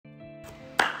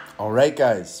Alright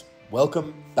guys,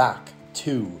 welcome back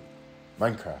to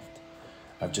Minecraft.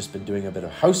 I've just been doing a bit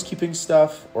of housekeeping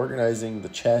stuff, organizing the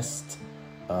chest.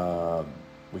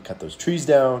 We cut those trees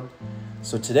down.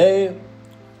 So today,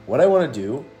 what I want to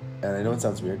do, and I know it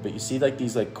sounds weird, but you see like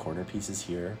these like corner pieces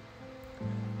here?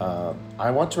 I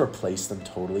want to replace them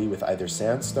totally with either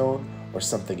sandstone or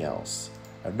something else.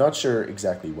 I'm not sure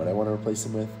exactly what I want to replace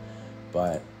them with,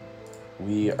 but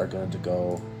we are going to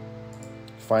go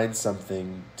find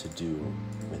something to do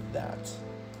with that.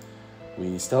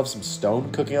 We still have some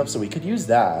stone cooking up, so we could use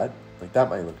that. Like, that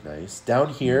might look nice.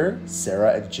 Down here,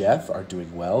 Sarah and Jeff are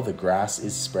doing well. The grass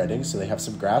is spreading, so they have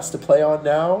some grass to play on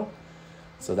now.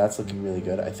 So that's looking really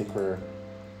good. I think we're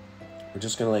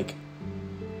just gonna like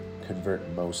convert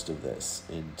most of this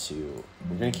into,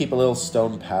 we're gonna keep a little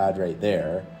stone pad right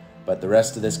there, but the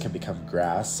rest of this can become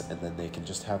grass, and then they can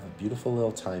just have a beautiful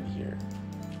little time here.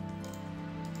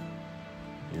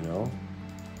 You know?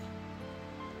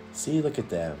 See, look at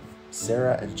them.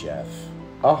 Sarah and Jeff.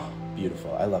 Oh,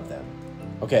 beautiful. I love them.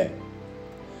 Okay.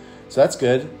 So that's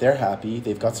good. They're happy.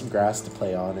 They've got some grass to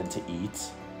play on and to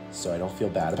eat. So I don't feel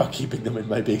bad about keeping them in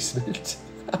my basement.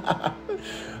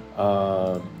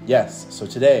 Yes. So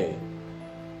today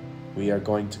we are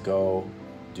going to go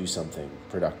do something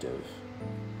productive.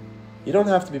 You don't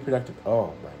have to be productive. Oh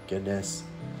my goodness.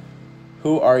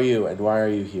 Who are you and why are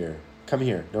you here? Come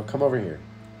here. No, come over here.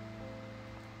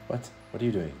 What? What are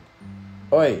you doing?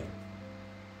 Oi!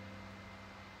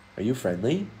 Are you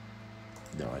friendly?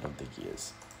 No, I don't think he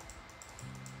is.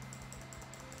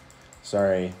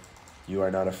 Sorry, you are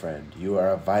not a friend. You are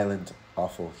a violent,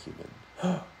 awful human.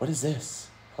 What is this?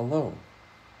 Hello.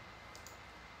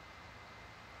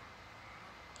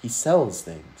 He sells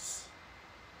things.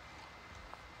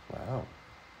 Wow.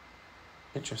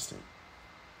 Interesting.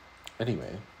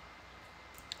 Anyway.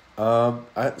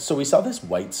 So we saw this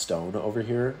white stone over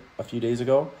here a few days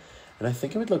ago, and I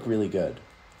think it would look really good.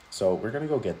 So we're gonna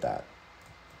go get that.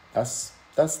 That's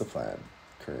the plan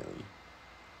currently.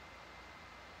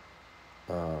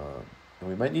 And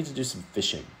we might need to do some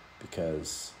fishing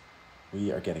because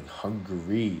we are getting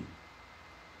hungry.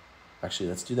 Actually,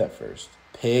 let's do that first.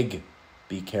 Pig,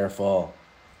 be careful.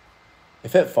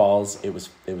 If it falls, it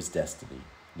was destiny,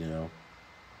 you know?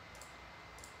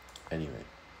 Anyway.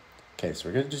 Okay, so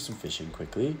we're going to do some fishing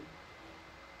quickly.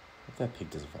 If that pig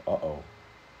doesn't fall. Uh-oh.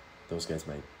 Those guys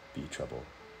might be trouble.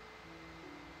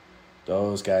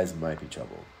 Those guys might be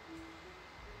trouble.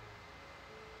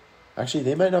 Actually,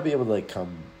 they might not be able to, like,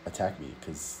 come attack me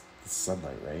because it's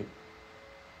sunlight, right?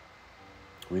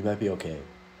 We might be okay.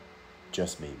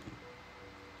 Just maybe.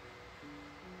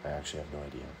 I actually have no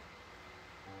idea.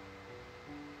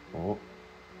 Oh.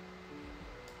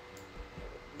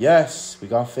 Yes, we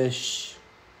got fish.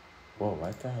 Whoa,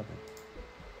 why did that happen?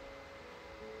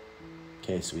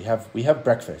 Okay, so we have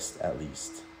breakfast at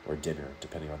least, or dinner,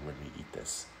 depending on when we eat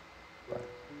this. But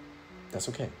that's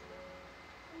okay.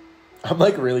 I'm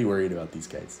like really worried about these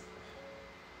guys.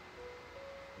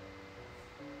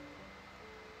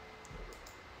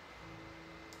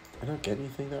 Did I not get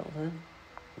anything that time?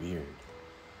 Weird.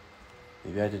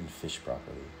 Maybe I didn't fish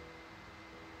properly.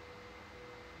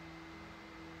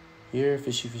 Here,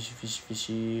 fishy, fishy, fishy,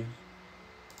 fishy.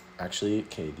 Actually,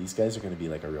 okay, these guys are going to be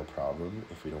like a real problem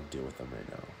if we don't deal with them right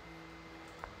now.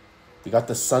 We got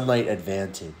the sunlight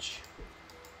advantage.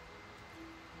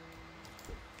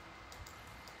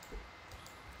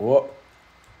 Whoa.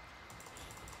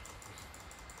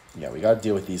 Yeah, we got to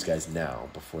deal with these guys now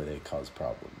before they cause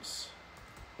problems.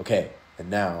 Okay,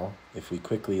 and now, if we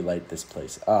quickly light this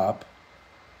place up,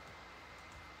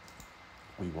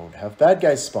 we won't have bad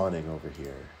guys spawning over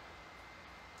here.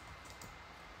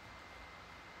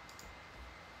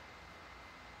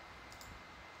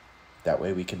 That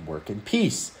way we can work in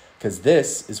peace, because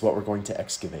this is what we're going to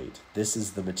excavate. This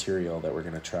is the material that we're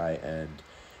going to try and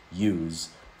use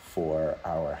for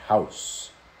our house.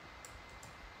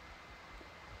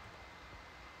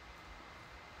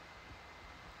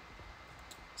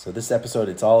 So this episode,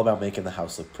 it's all about making the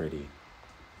house look pretty,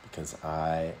 because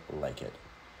I like it.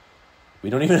 We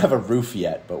don't even have a roof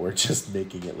yet, but we're just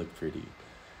making it look pretty.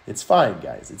 It's fine,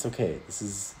 guys. It's okay. This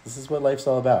is what life's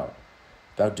all about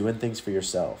doing things for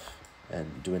yourself.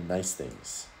 And doing nice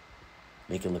things.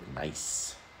 Make it look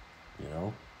nice, you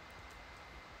know?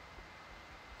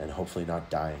 And hopefully not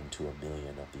dying to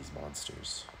 1,000,000 of these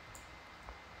monsters.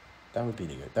 That would be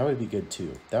good. That would be good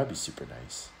too. That would be super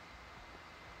nice.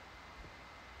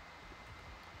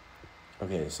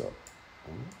 Okay, so...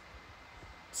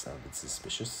 sounded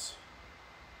suspicious.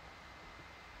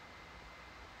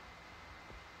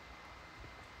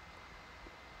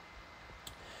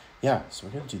 Yeah, so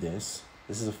we're going to do this.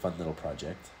 This is a fun little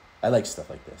project. I like stuff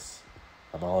like this.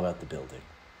 I'm all about the building.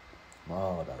 I'm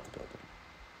all about the building.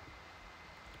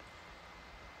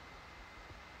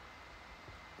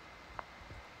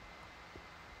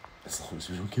 As long as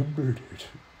we don't get murdered.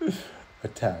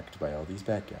 Attacked by all these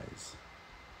bad guys.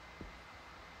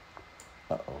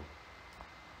 Uh-oh.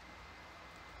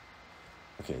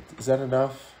 Okay, is that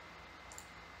enough?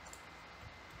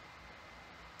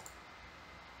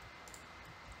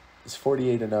 Is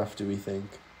 48 enough, do we think?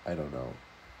 I don't know.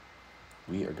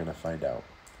 We are going to find out.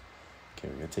 Okay,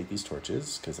 we're going to take these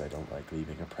torches, because I don't like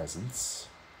leaving a presence.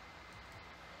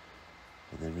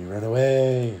 And then we run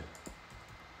away.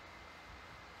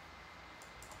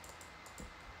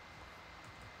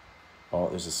 Oh,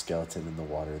 there's a skeleton in the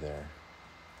water there.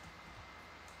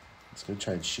 He's going to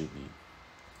try and shoot me.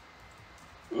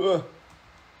 Ugh.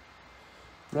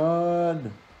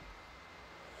 Run!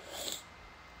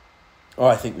 Oh,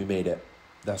 I think we made it.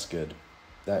 That's good.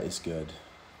 That is good.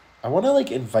 I want to, like,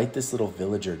 invite this little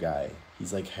villager guy.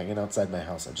 He's, like, hanging outside my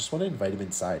house. I just want to invite him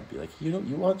inside and be like, you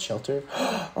want shelter?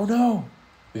 Oh, no!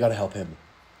 We got to help him.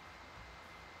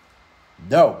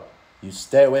 No! You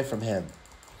stay away from him.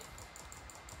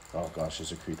 Oh, gosh,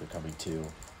 there's a creeper coming, too.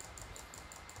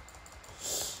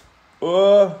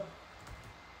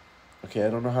 Okay, I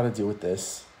don't know how to deal with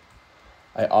this.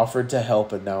 I offered to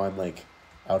help, and now I'm, like,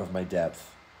 out of my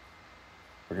depth.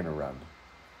 We're going to run.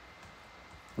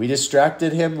 We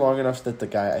distracted him long enough that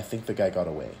I think the guy got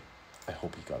away. I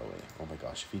hope he got away. Oh, my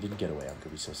gosh. If he didn't get away, I'm going to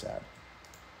be so sad.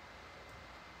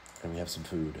 And we have some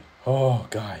food. Oh,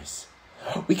 guys.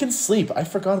 We can sleep. I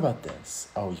forgot about this.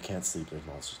 Oh, you can't sleep. There's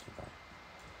monsters nearby.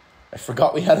 I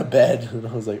forgot we had a bed. And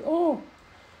I was like, oh.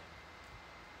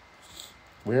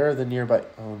 Where are the nearby?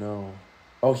 Oh, no.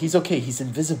 Oh, he's okay. He's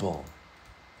invisible.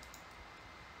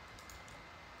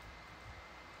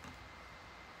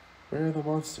 Where are the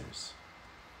monsters?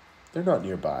 They're not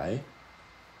nearby.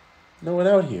 No one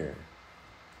out here.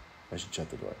 I should shut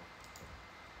the door.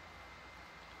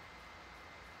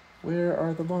 Where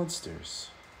are the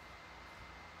monsters?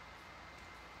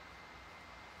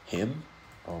 Him?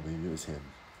 Oh, maybe it was him.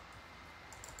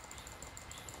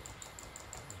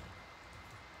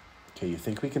 Okay, you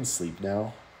think we can sleep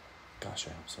now? Gosh,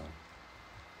 I hope so.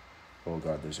 Oh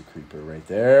god, there's a creeper right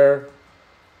there.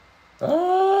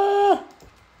 Ah!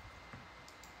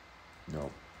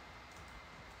 No.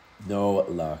 No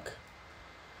luck.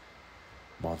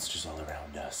 Monsters all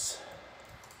around us.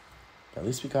 At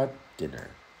least we got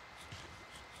dinner.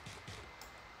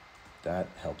 That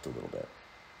helped a little bit.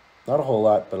 Not a whole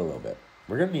lot, but a little bit.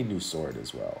 We're going to need a new sword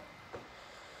as well.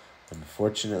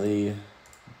 Unfortunately,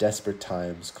 desperate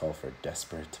times call for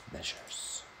desperate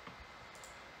measures.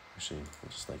 Actually,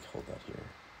 we'll just like hold that here.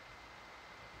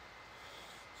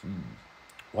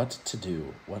 What to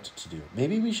do? What to do?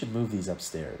 Maybe we should move these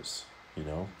upstairs, you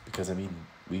know? Because, I mean,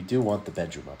 we do want the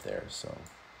bedroom up there, so...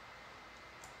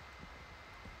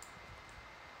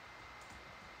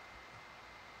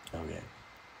 Okay.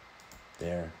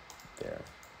 There.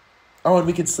 Oh, and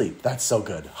we can sleep. That's so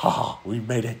good. Ha! We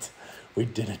made it. We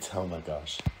did it. Oh my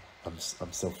gosh. I'm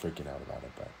so freaking out about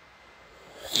it,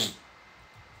 but...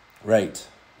 Right.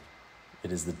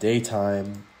 It is the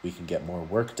daytime. We can get more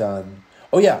work done.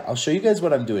 Oh yeah, I'll show you guys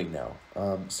what I'm doing now.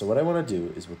 So what I want to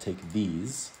do is we'll take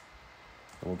these,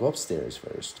 and we'll go upstairs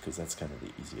first, because that's kind of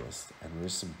the easiest. And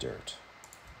there's some dirt.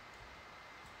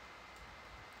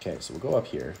 Okay, so we'll go up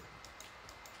here.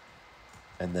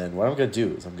 And then what I'm going to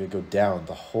do is I'm going to go down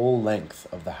the whole length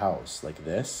of the house like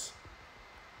this.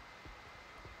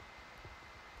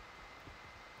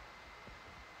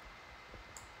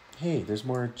 Hey, there's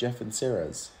more Jeff and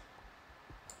Sarah's.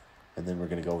 And then we're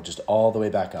going to go just all the way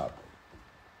back up.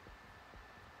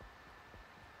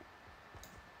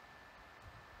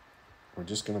 We're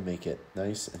just going to make it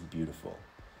nice and beautiful.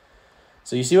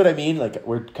 So you see what I mean? Like,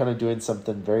 we're kind of doing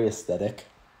something very aesthetic,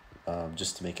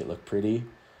 just to make it look pretty.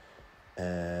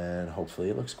 And hopefully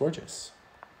it looks gorgeous.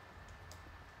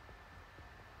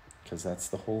 Because that's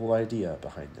the whole idea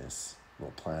behind this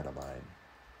little plan of mine.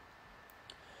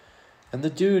 And the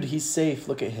dude, he's safe.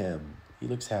 Look at him. He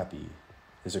looks happy.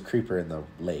 There's a creeper in the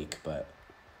lake, or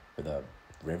the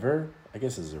river? I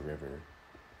guess it's a river.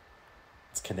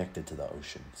 It's connected to the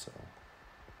ocean, so.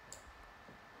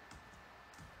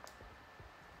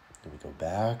 Then we go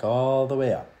back all the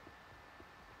way up.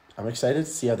 I'm excited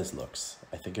to see how this looks.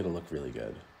 I think it'll look really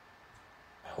good.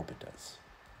 I hope it does.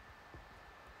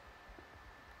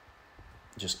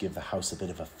 Just give the house a bit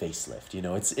of a facelift. You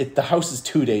know, the house is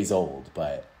 2 days old,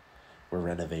 but we're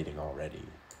renovating already.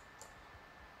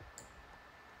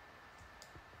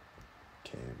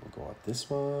 Okay, we'll go up this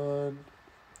one.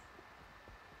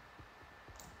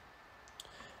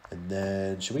 And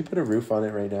then, should we put a roof on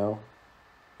it right now?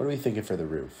 What are we thinking for the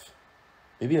roof?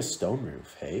 Maybe a stone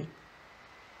roof, hey?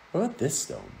 What about this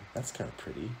stone? That's kind of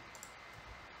pretty.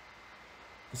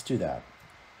 Let's do that.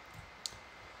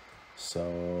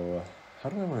 So, how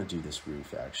do I want to do this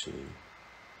roof, actually?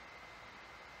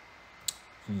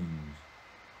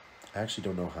 I actually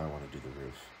don't know how I want to do the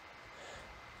roof.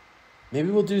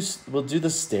 Maybe we'll do the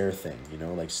stair thing, you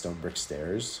know, like stone brick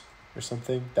stairs or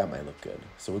something. That might look good.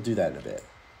 So we'll do that in a bit.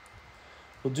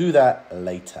 We'll do that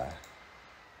later.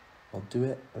 I'll do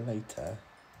it later.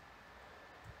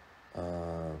 I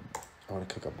want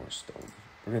to cook up more stone.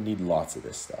 We're going to need lots of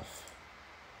this stuff.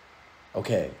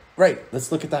 Okay, right.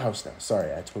 Let's look at the house now.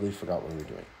 Sorry, I totally forgot what we were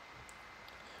doing.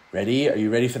 Ready? Are you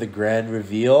ready for the grand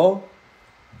reveal?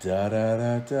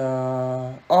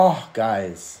 Da-da-da-da. Oh,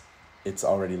 guys. It's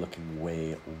already looking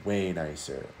way, way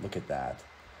nicer. Look at that.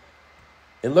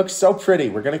 It looks so pretty.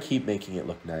 We're going to keep making it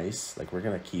look nice. Like, we're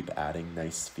going to keep adding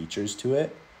nice features to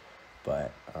it.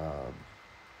 But,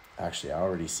 actually, I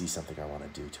already see something I want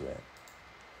to do to it.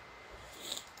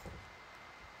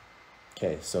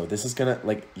 Okay, so this is going to,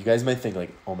 like, you guys might think,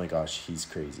 like, oh my gosh, he's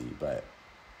crazy. But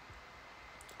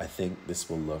I think this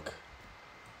will look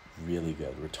really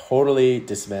good. We're totally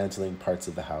dismantling parts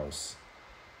of the house.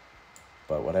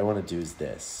 But what I want to do is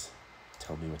this.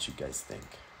 Tell me what you guys think.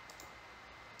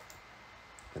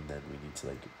 And then we need to,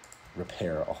 like,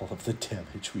 repair all of the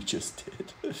damage we just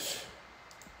did.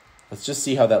 Let's just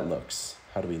see how that looks.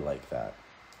 How do we like that?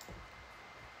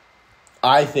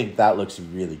 I think that looks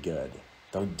really good.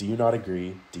 Do you not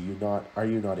agree? Are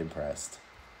you not impressed?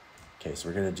 Okay, so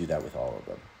we're going to do that with all of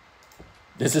them.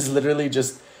 This is literally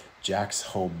just Jack's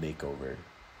home makeover.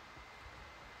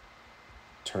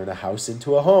 Turn a house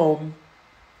into a home,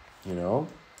 you know?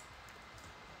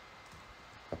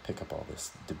 I'll pick up all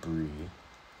this debris.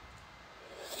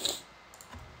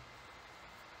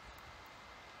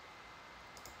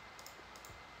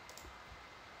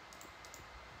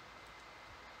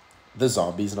 The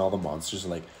zombies and all the monsters are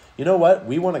like, you know what?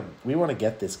 We want to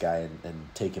get this guy and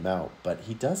take him out, but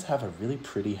he does have a really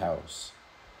pretty house.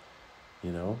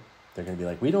 You know, they're gonna be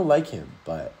like, we don't like him,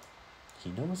 but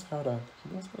he knows how to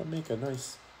make a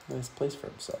nice place for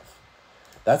himself.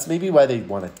 That's maybe why they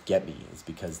want to get me, is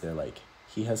because they're like,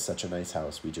 he has such a nice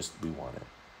house. We want it.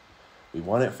 We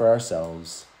want it for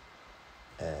ourselves,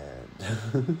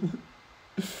 and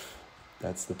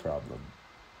that's the problem.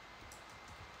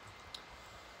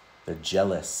 They're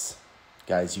jealous.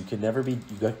 Guys, you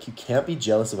can't be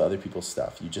jealous of other people's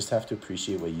stuff. You just have to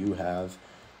appreciate what you have,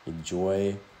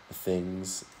 enjoy the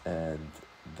things and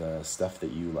the stuff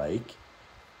that you like.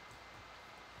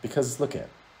 Because look at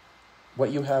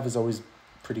what you have is always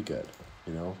pretty good,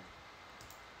 you know?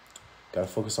 Gotta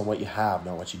focus on what you have,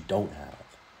 not what you don't have.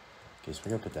 Okay, so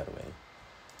we're gonna put that away.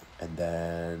 And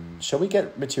then, shall we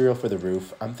get material for the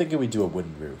roof? I'm thinking we do a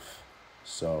wooden roof.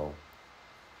 So,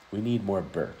 we need more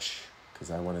birch,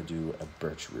 because I want to do a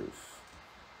birch roof.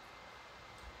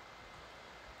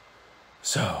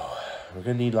 So, we're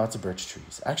going to need lots of birch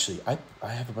trees. Actually, I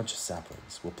have a bunch of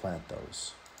saplings. We'll plant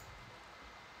those.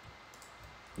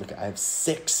 Look, I have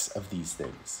 6 of these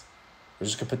things. We're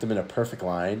just going to put them in a perfect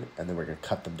line, and then we're going to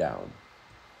cut them down.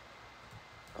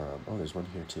 Oh, there's one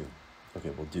here too. Okay,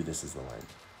 we'll do this as the line.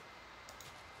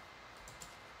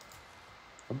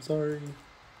 I'm sorry.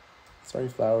 Sorry,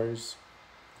 flowers.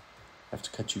 I have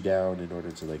to cut you down in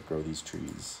order to, like, grow these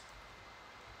trees.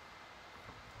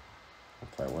 I'll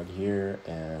plant one here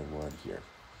and one here.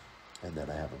 And then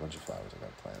I have a bunch of flowers I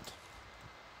gotta plant.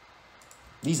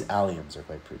 These alliums are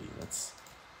quite pretty. Let's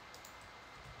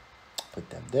put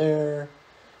them there.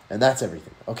 And that's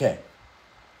everything. Okay.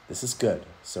 This is good.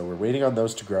 So we're waiting on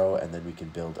those to grow, and then we can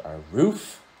build our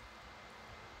roof.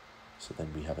 So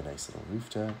then we have a nice little roof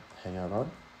to hang out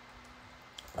on.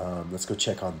 Let's go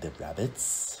check on the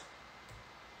rabbits.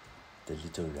 The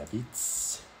little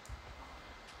rabbits.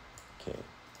 Okay.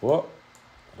 Whoa.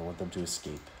 I don't want them to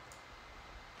escape.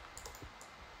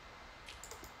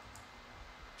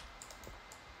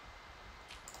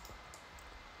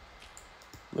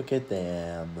 Look at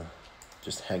them.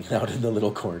 Just hanging out in the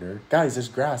little corner. Guys, there's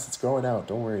grass. It's growing out.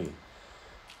 Don't worry.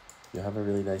 You'll have a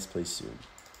really nice place soon.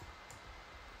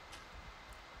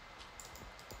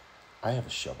 I have a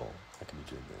shovel. I can be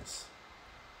doing this.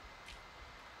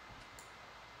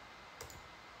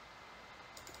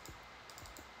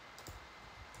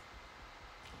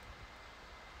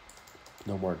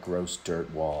 No more gross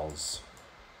dirt walls.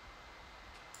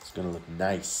 It's going to look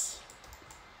nice.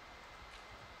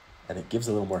 And it gives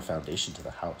a little more foundation to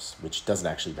the house, which doesn't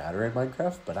actually matter in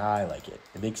Minecraft, but I like it.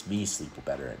 It makes me sleep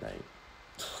better at night.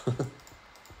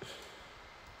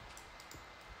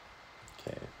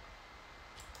 Okay.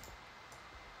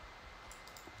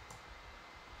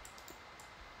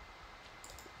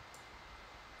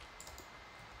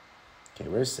 Okay,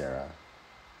 where's Sarah?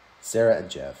 Sarah and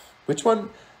Jeff. Which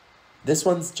one? This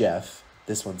one's Jeff.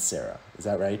 This one's Sarah. Is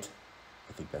that right?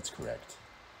 I think that's correct.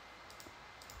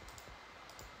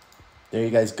 There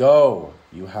you guys go.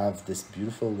 You have this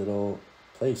beautiful little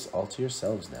place all to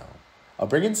yourselves now. I'll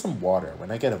bring in some water.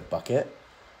 When I get a bucket,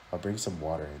 I'll bring some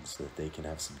water in so that they can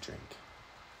have some drink.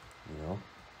 You know?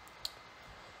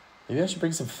 Maybe I should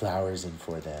bring some flowers in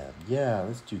for them. Yeah,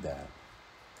 let's do that.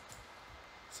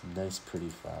 Some nice pretty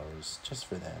flowers just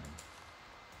for them.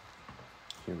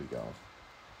 Here we go.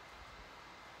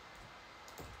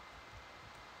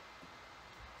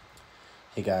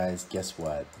 Hey guys, guess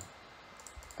what?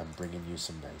 I'm bringing you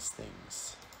some nice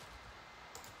things.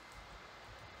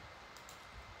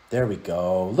 There we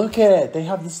go. Look at it. They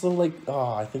have this little like,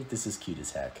 oh, I think this is cute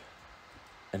as heck.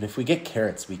 And if we get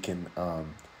carrots, we can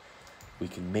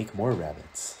make more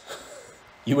rabbits.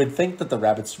 You would think that the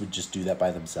rabbits would just do that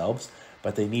by themselves,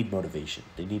 but they need motivation.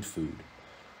 They need food.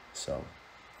 So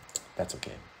that's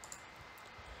okay.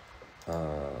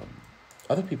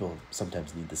 Other people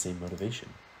sometimes need the same motivation.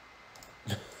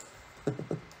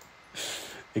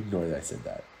 Ignore that I said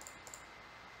that.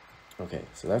 Okay,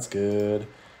 so that's good.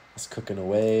 It's cooking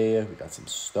away. We got some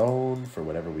stone for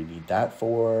whatever we need that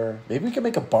for. Maybe we can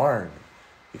make a barn.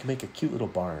 We can make a cute little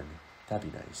barn.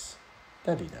 That'd be nice.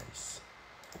 That'd be nice.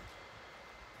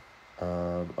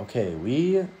 Okay,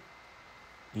 we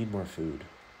need more food.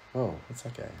 Oh, what's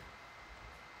that guy?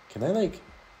 Can I like...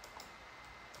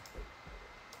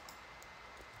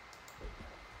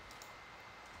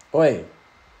 Oi,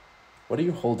 what are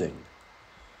you holding?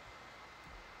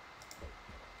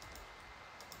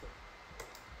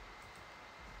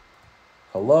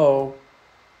 Hello?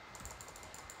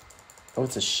 Oh,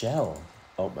 it's a shell.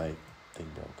 Oh, my thing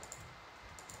broke.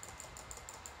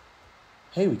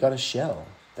 Hey, we got a shell.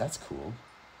 That's cool.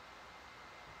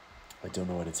 I don't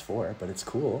know what it's for, but it's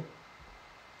cool.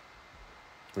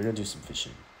 We're gonna do some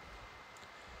fishing.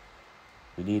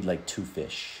 We need like 2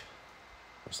 fish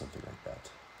or something like that.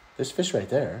 There's fish right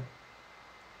there.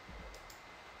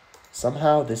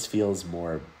 Somehow this feels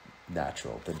more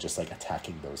natural than just like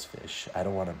attacking those fish. I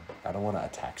don't want to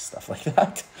attack stuff like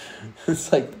that.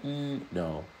 It's like,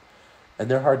 no. And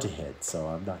they're hard to hit, so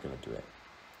I'm not going to do it.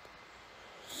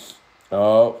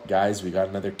 Oh, guys, we got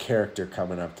another character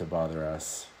coming up to bother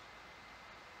us.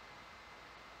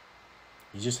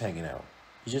 He's just hanging out.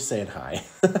 He's just saying hi.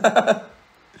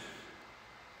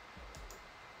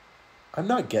 I'm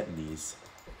not getting these.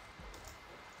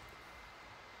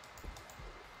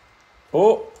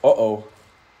 Oh, uh-oh.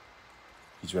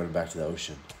 He's running back to the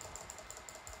ocean.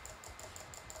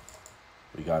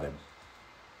 We got him.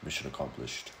 Mission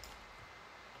accomplished.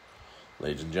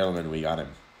 Ladies and gentlemen, we got him.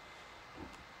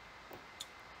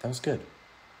 That was good.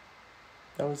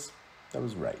 That was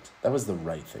right. That was the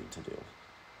right thing to do.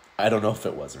 I don't know if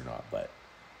it was or not, but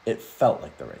it felt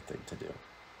like the right thing to do.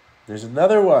 There's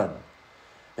another one.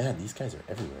 Man, these guys are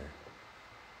everywhere.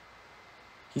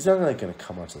 He's not like going to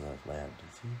come onto the land,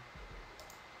 is he?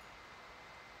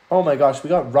 Oh my gosh, we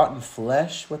got rotten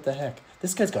flesh. What the heck?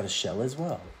 This guy's got a shell as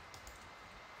well.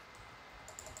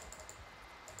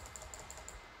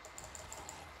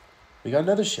 We got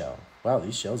another shell. Wow,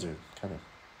 these shells are kind of...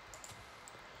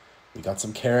 We got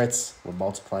some carrots. We're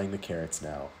multiplying the carrots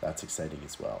now. That's exciting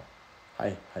as well.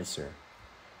 Hi, sir.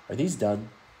 Are these done?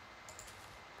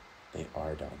 They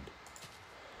are done.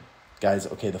 Guys,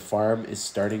 okay, the farm is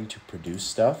starting to produce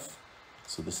stuff.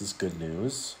 So this is good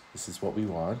news. This is what we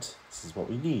want. This is what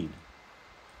we need.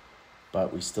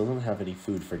 But we still don't have any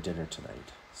food for dinner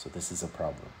tonight. So this is a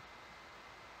problem.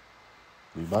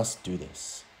 We must do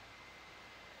this.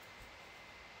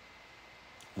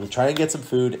 We'll try and get some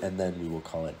food, and then we will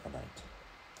call it a night.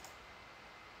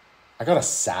 I got a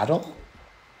saddle?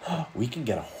 We can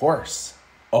get a horse.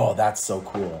 Oh, that's so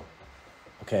cool.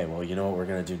 Okay, well, you know what we're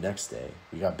going to do next day?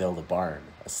 We got to build a barn,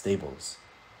 a stables,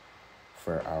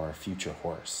 for our future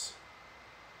horse.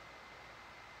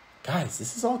 Guys,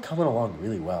 this is all coming along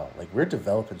really well. Like, we're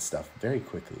developing stuff very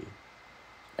quickly.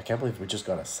 I can't believe we just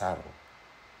got a saddle.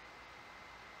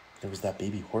 There was that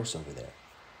baby horse over there.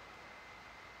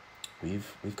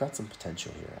 We've got some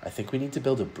potential here. I think we need to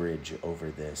build a bridge over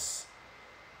this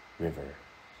river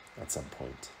at some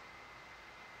point.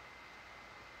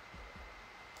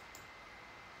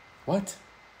 What?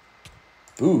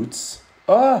 Boots?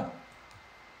 Ah!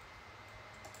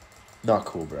 Not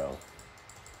cool, bro.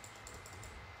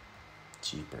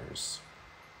 Jeepers.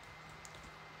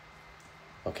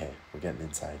 Okay, we're getting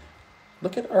inside.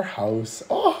 Look at our house.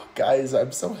 Oh, guys,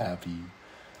 I'm so happy.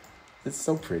 It's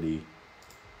so pretty.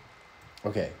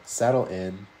 Okay, saddle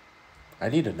in. I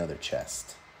need another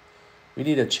chest. We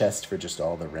need a chest for just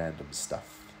all the random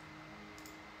stuff.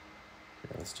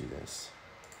 let's do this.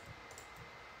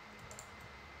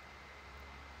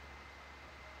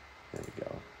 There we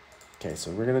go. Okay,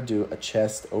 so we're going to do a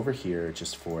chest over here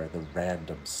just for the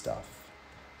random stuff.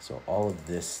 So all of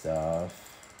this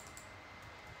stuff,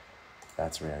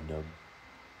 that's random.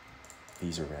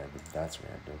 These are random, that's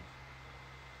random.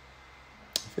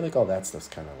 I feel like all that stuff's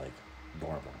kind of like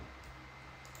normal,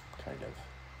 kind of.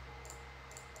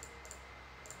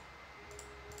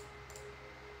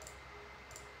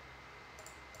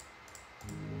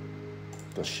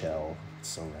 The shell, it's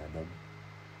so random.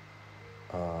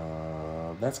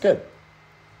 That's good.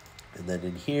 And then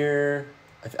in here,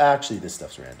 actually this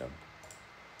stuff's random.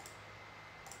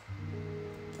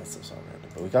 That stuff's all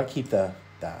random, but we gotta keep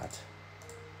that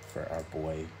for our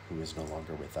boy who is no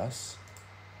longer with us.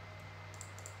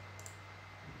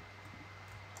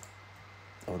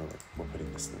 Oh no, we're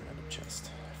putting this in the random chest.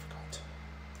 I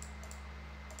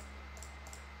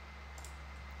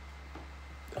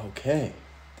forgot. Okay,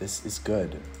 this is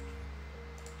good.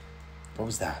 What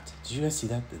was that? Did you guys see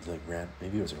that? It like ran.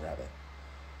 Maybe it was a rabbit.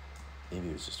 Maybe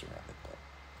it was just a rabbit. But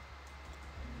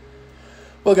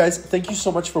well, guys, thank you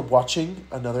so much for watching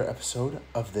another episode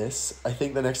of this. I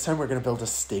think the next time we're gonna build a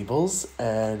stables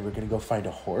and we're gonna go find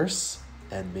a horse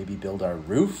and maybe build our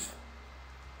roof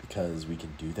because we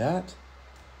can do that.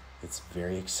 It's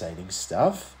very exciting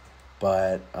stuff.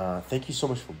 But thank you so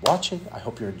much for watching. I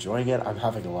hope you're enjoying it. I'm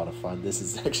having a lot of fun. This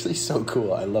is actually so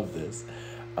cool. I love this.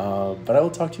 But I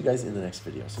will talk to you guys in the next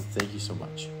video. So thank you so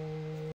much.